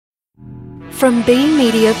From B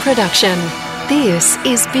Media Production, this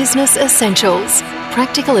is Business Essentials,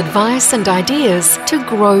 practical advice and ideas to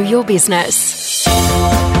grow your business.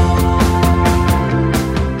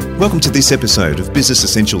 Welcome to this episode of Business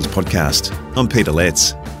Essentials podcast. I'm Peter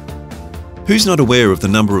Letts. Who's not aware of the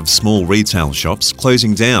number of small retail shops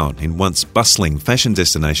closing down in once bustling fashion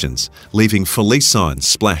destinations, leaving for lease signs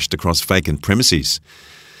splashed across vacant premises?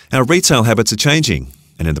 Our retail habits are changing,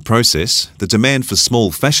 and in the process, the demand for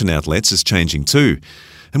small fashion outlets is changing too.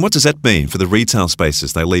 And what does that mean for the retail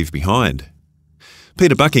spaces they leave behind?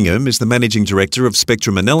 Peter Buckingham is the Managing Director of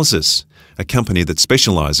Spectrum Analysis, a company that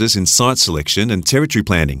specialises in site selection and territory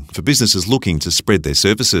planning for businesses looking to spread their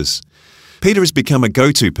services. Peter has become a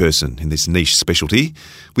go-to person in this niche specialty,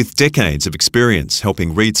 with decades of experience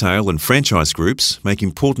helping retail and franchise groups make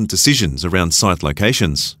important decisions around site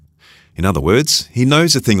locations. In other words, he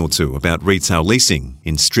knows a thing or two about retail leasing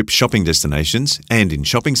in strip shopping destinations and in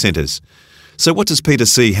shopping centres. So what does Peter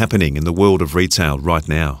see happening in the world of retail right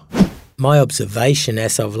now? My observation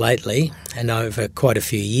as of lately, and over quite a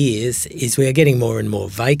few years, is we are getting more and more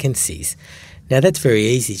vacancies. Now that's very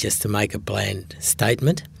easy just to make a bland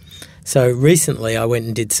statement. So recently I went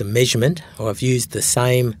and did some measurement. I've used the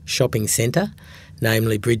same shopping centre,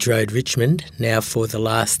 namely Bridge Road, Richmond, now for the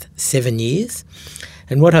last 7 years.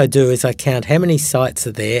 And what I do is I count how many sites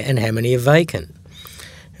are there and how many are vacant.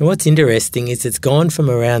 And what's interesting is it's gone from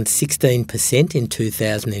around 16% in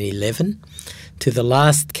 2011 to the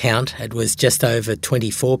last count it was just over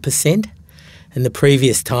 24%. And the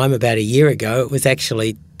previous time, about a year ago, it was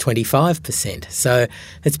actually 25%. So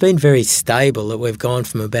it's been very stable that we've gone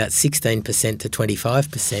from about 16% to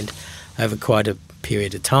 25% over quite a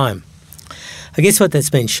period of time. I guess what that's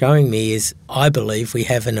been showing me is I believe we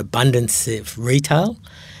have an abundance of retail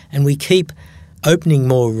and we keep opening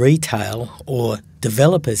more retail, or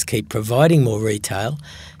developers keep providing more retail,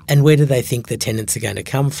 and where do they think the tenants are going to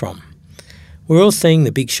come from? We're all seeing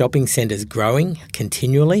the big shopping centres growing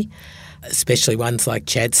continually, especially ones like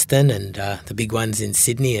Chadstone and the big ones in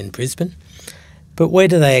Sydney and Brisbane. But where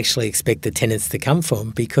do they actually expect the tenants to come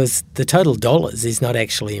from? Because the total dollars is not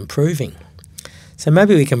actually improving. So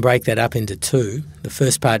maybe we can break that up into two, the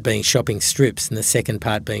first part being shopping strips and the second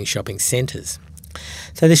part being shopping centres.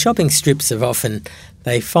 So the shopping strips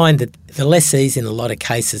they find that the lessees in a lot of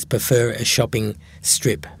cases prefer a shopping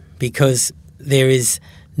strip because there is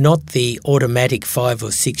not the automatic 5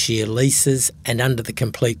 or 6 year leases and under the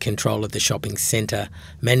complete control of the shopping centre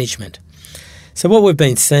management. So what we've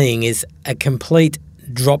been seeing is a complete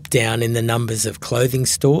drop down in the numbers of clothing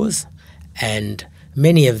stores and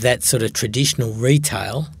many of that sort of traditional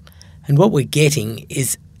retail. And what we're getting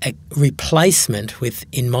is a replacement with,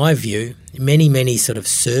 in my view, many sort of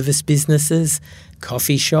service businesses,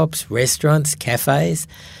 coffee shops, restaurants, cafes,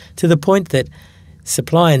 to the point that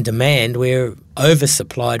supply and demand, we're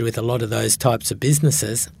oversupplied with a lot of those types of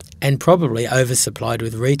businesses and probably oversupplied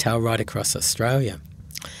with retail right across Australia.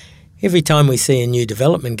 Every time we see a new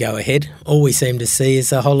development go ahead, all we seem to see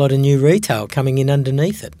is a whole lot of new retail coming in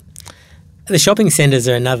underneath it. The shopping centres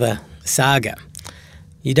are another saga.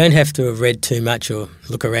 You don't have to have read too much or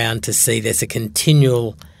look around to see there's a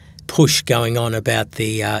continual push going on about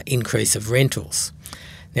the increase of rentals.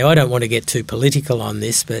 Now, I don't want to get too political on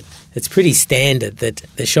this, but it's pretty standard that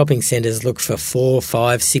the shopping centres look for 4,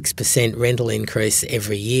 5, 6% rental increase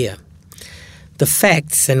every year. The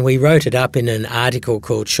facts, and we wrote it up in an article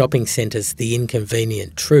called Shopping Centres, The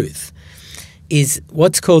Inconvenient Truth, is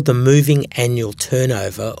what's called the moving annual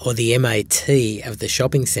turnover, or the MAT of the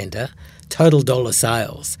shopping centre, total dollar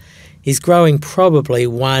sales, is growing probably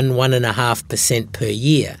 1.5% per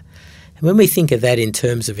year. And when we think of that in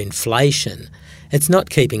terms of inflation, it's not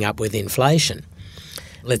keeping up with inflation.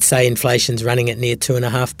 Let's say inflation's running at near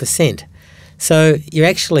 2.5%. So you're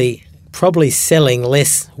actually probably selling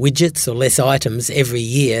less widgets or less items every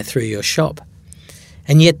year through your shop.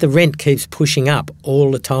 And yet the rent keeps pushing up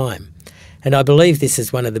all the time. And I believe this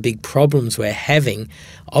is one of the big problems we're having,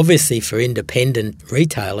 obviously for independent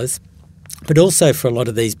retailers, but also for a lot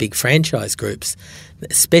of these big franchise groups,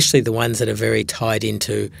 especially the ones that are very tied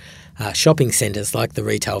into shopping centres like the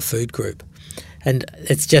Retail Food Group. And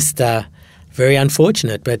it's just very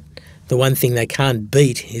unfortunate, but the one thing they can't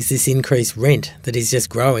beat is this increased rent that is just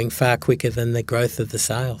growing far quicker than the growth of the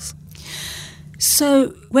sales. So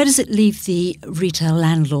where does it leave the retail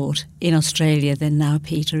landlord in Australia then now,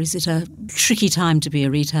 Peter? Is it a tricky time to be a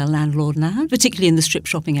retail landlord now, particularly in the strip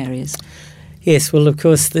shopping areas? Yes, well, of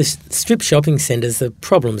course, the strip shopping centres, the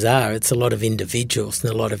problems are it's a lot of individuals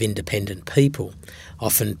and a lot of independent people.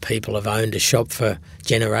 Often people have owned a shop for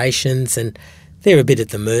generations and they're a bit at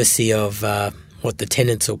the mercy of what the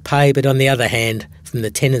tenants will pay. But on the other hand, from the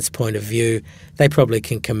tenant's point of view, they probably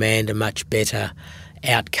can command a much better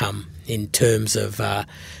outcome in terms of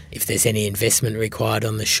if there's any investment required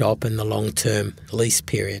on the shop and the long-term lease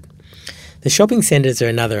period. The shopping centres are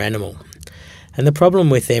another animal. And the problem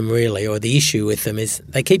with them really, or the issue with them, is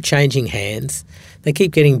they keep changing hands. They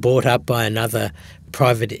keep getting bought up by another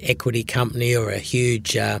private equity company or a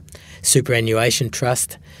huge superannuation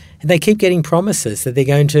trust. And they keep getting promises that they're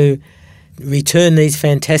going to return these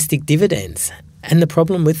fantastic dividends. And the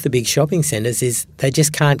problem with the big shopping centres is they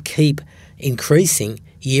just can't keep increasing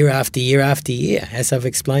year after year after year, as I've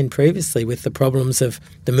explained previously, with the problems of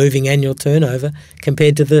the moving annual turnover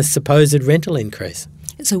compared to the supposed rental increase.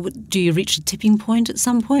 So do you reach a tipping point at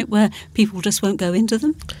some point where people just won't go into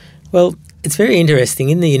them? Well, it's very interesting.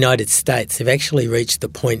 In the United States, they've actually reached the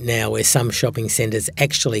point now where some shopping centres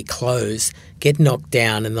actually close, get knocked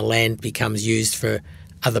down, and the land becomes used for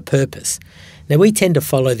other purpose. Now, we tend to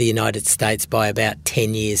follow the United States by about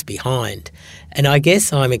 10 years behind, and I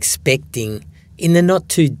guess I'm expecting in the not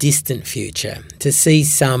too distant future to see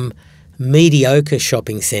some mediocre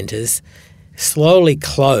shopping centres slowly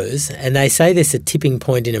close, and they say there's a tipping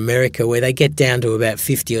point in America where they get down to about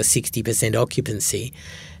 50 or 60% occupancy,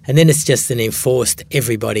 and then it's just an enforced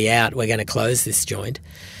everybody out, we're going to close this joint,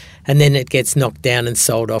 and then it gets knocked down and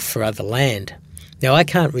sold off for other land. Now, I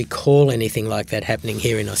can't recall anything like that happening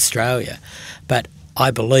here in Australia, but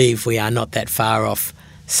I believe we are not that far off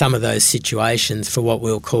some of those situations for what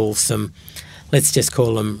we'll call some, let's just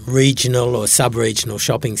call them regional or sub-regional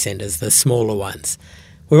shopping centres, the smaller ones.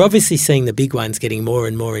 We're obviously seeing the big ones getting more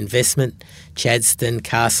and more investment. Chadstone,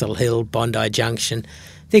 Castle Hill, Bondi Junction,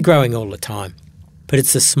 they're growing all the time. But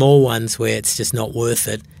it's the small ones where it's just not worth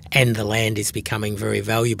it and the land is becoming very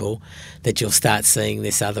valuable that you'll start seeing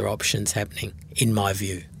this other options happening, in my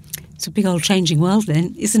view. It's a big old changing world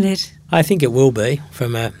then, isn't it? I think it will be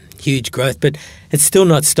from a huge growth, but it's still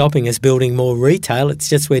not stopping us building more retail. It's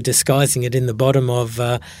just we're disguising it in the bottom of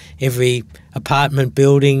every apartment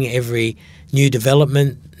building, every new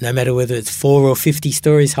development, no matter whether it's 4 or 50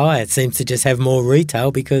 stories high. It seems to just have more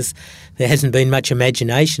retail because there hasn't been much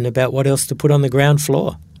imagination about what else to put on the ground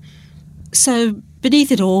floor. So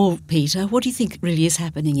beneath it all, Peter, what do you think really is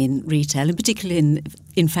happening in retail, and particularly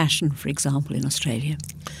in fashion, for example, in Australia?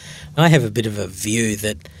 I have a bit of a view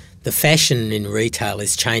that the fashion in retail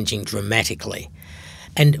is changing dramatically.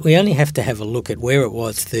 And we only have to have a look at where it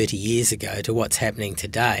was 30 years ago to what's happening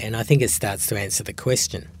today, and I think it starts to answer the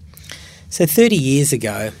question. So 30 years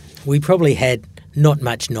ago, we probably had not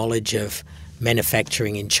much knowledge of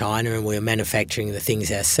manufacturing in China, and we were manufacturing the things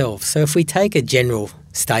ourselves. So if we take a general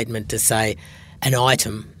statement to say an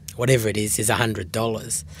item, whatever it is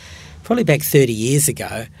 $100, probably back 30 years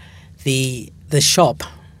ago, the shop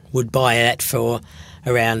would buy that for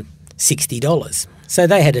around $60. So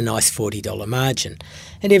they had a nice $40 margin,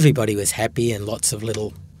 and everybody was happy and lots of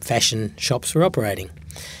little fashion shops were operating.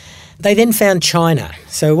 They then found China.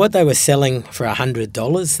 So what they were selling for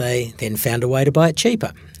 $100, they then found a way to buy it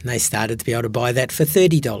cheaper. And they started to be able to buy that for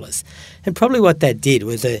 $30. And probably what that did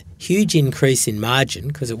was a huge increase in margin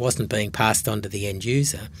because it wasn't being passed on to the end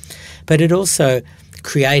user. But it also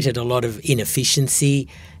created a lot of inefficiency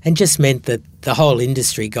and just meant that the whole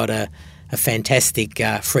industry got a fantastic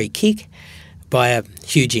free kick by a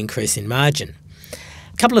huge increase in margin.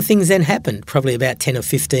 A couple of things then happened. Probably about 10 or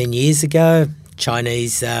 15 years ago,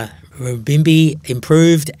 Chinese renminbi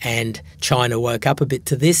improved and China woke up a bit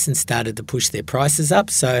to this and started to push their prices up.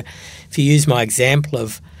 So if you use my example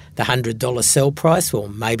of the $100 sell price, well,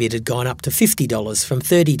 maybe it had gone up to $50 from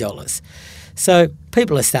 $30. So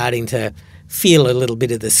people are starting to feel a little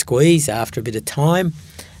bit of the squeeze after a bit of time,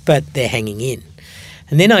 but they're hanging in.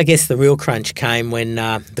 And then I guess the real crunch came when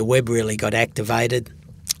the web really got activated.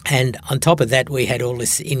 And on top of that, we had all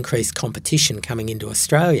this increased competition coming into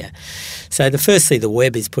Australia. So firstly, the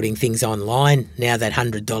web is putting things online. Now that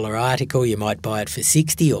 $100 article, you might buy it for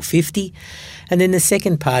 $60 or $50. And then the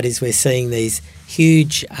second part is we're seeing these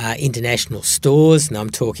huge international stores, and I'm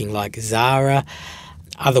talking like Zara,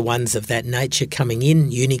 other ones of that nature coming in,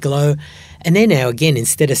 Uniqlo. And they're now, again,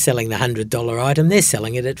 instead of selling the $100 item, they're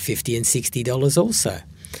selling it at $50 and $60 also.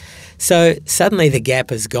 So suddenly the gap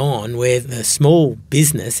has gone where the small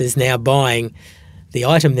business is now buying the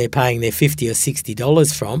item they're paying their $50 or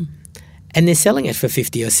 $60 from, and they're selling it for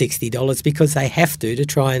 $50 or $60 because they have to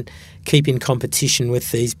try and keep in competition with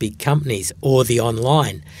these big companies or the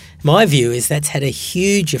online. My view is that's had a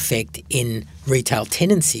huge effect in retail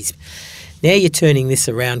tenancies. Now you're turning this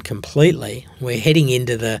around completely. We're heading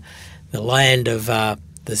into the land of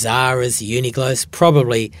the Zaras, the Uniqlos,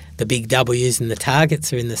 probably the big W's and the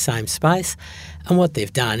Targets are in the same space. And what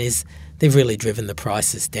they've done is they've really driven the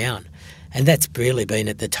prices down. And that's really been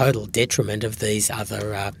at the total detriment of these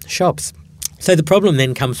other shops. So the problem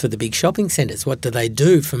then comes for the big shopping centres. What do they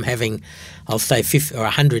do from having, I'll say, 50 or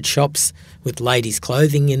 100 shops with ladies'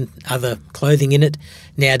 clothing and other clothing in it,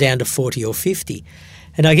 now down to 40 or 50?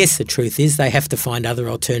 And I guess the truth is they have to find other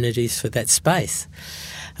alternatives for that space.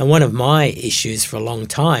 And one of my issues for a long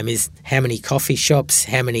time is how many coffee shops,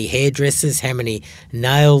 how many hairdressers, how many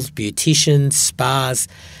nails, beauticians, spas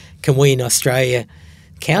can we in Australia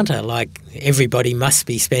counter? Like, everybody must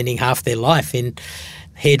be spending half their life in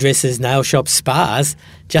hairdressers, nail shops, spas,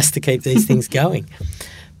 just to keep these things going.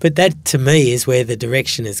 But that, to me, is where the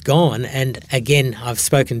direction has gone. And again, I've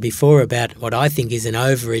spoken before about what I think is an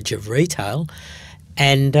overage of retail,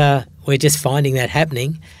 and we're just finding that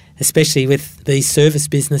happening, especially with these service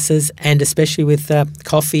businesses and especially with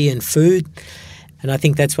coffee and food. And I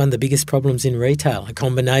think that's one of the biggest problems in retail, a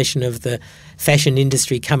combination of the fashion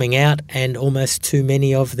industry coming out and almost too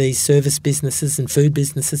many of these service businesses and food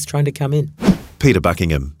businesses trying to come in. Peter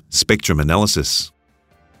Buckingham, Spectrum Analysis.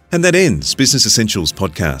 And that ends Business Essentials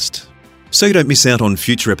podcast. So you don't miss out on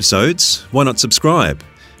future episodes, why not subscribe?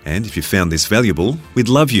 And if you found this valuable, we'd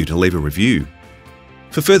love you to leave a review.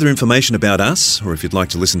 For further information about us, or if you'd like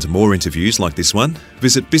to listen to more interviews like this one,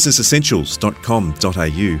 visit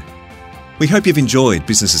businessessentials.com.au. We hope you've enjoyed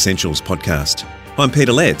Business Essentials podcast. I'm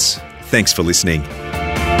Peter Letts. Thanks for listening.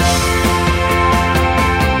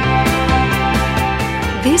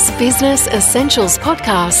 This Business Essentials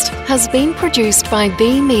podcast has been produced by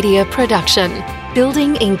B Media Production,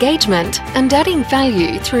 building engagement and adding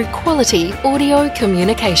value through quality audio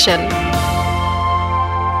communication.